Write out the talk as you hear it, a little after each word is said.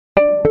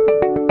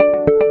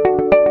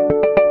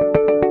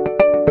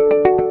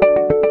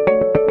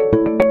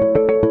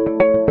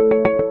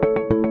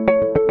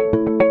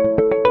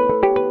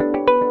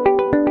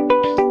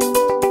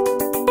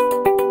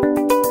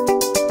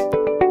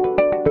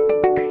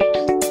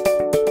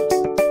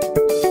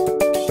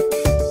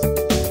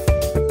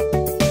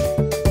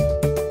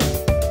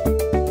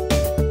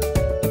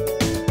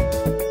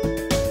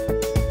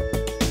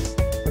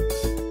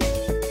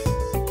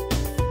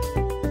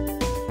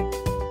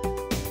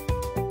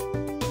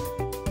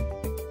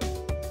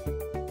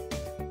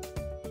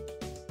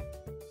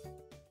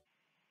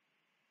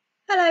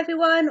Hello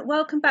everyone,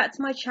 welcome back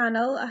to my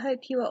channel. I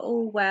hope you are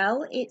all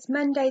well. It's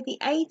Monday the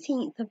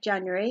 18th of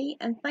January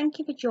and thank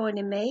you for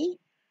joining me.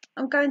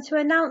 I'm going to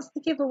announce the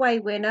giveaway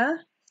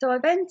winner. So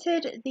I've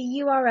entered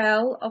the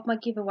URL of my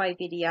giveaway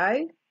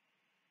video.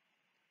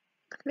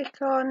 Click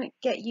on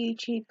get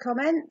YouTube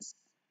comments.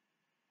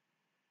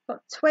 Got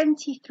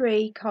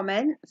 23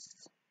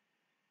 comments.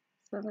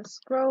 So I'm going to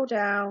scroll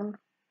down.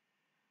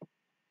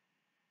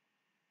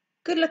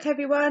 Good luck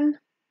everyone.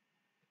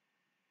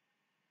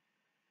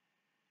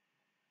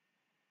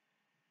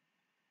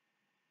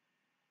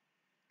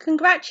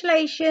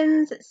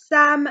 Congratulations,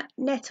 Sam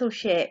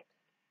Nettleship.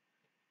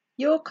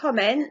 Your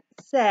comment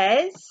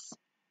says,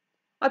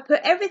 I put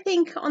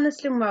everything on the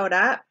Slim World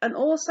app and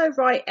also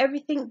write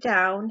everything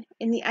down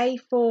in the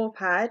A4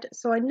 pad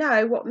so I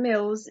know what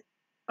meals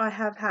I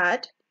have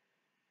had.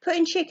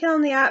 Putting chicken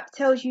on the app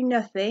tells you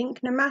nothing,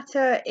 no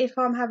matter if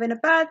I'm having a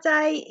bad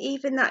day,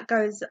 even that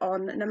goes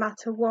on no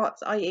matter what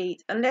I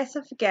eat, unless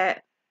I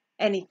forget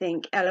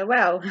anything,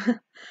 LOL.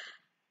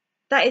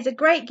 That is a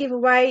great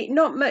giveaway,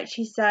 not much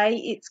you say,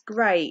 it's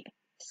great.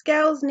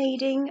 Scales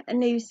needing a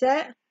new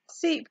set.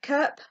 Soup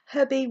cup,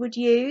 hubby would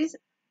use.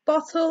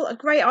 Bottle, a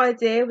great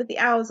idea with the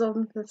owls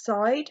on the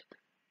side.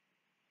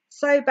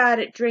 So bad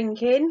at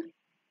drinking.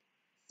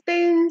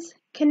 Spoons,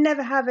 can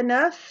never have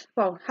enough.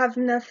 Well, have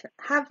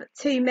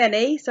too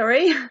many,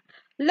 sorry.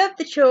 Love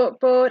the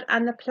chalkboard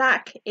and the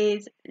plaque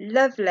is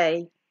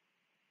lovely.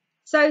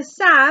 So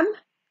Sam,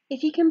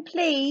 if you can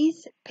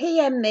please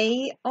PM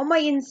me on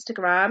my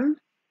Instagram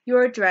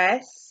your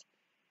address,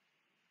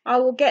 I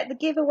will get the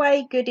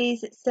giveaway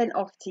goodies sent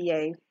off to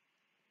you.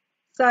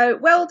 So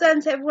well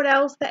done to everyone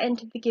else that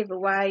entered the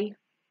giveaway.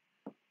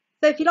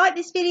 So if you like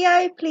this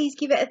video, please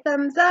give it a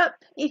thumbs up.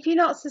 If you're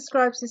not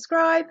subscribed,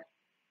 subscribe.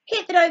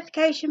 Hit the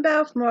notification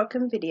bell for more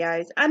upcoming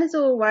videos. And as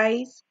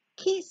always,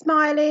 keep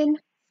smiling,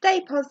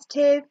 stay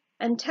positive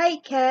and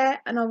take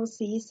care, and I will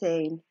see you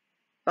soon.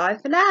 Bye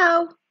for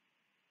now.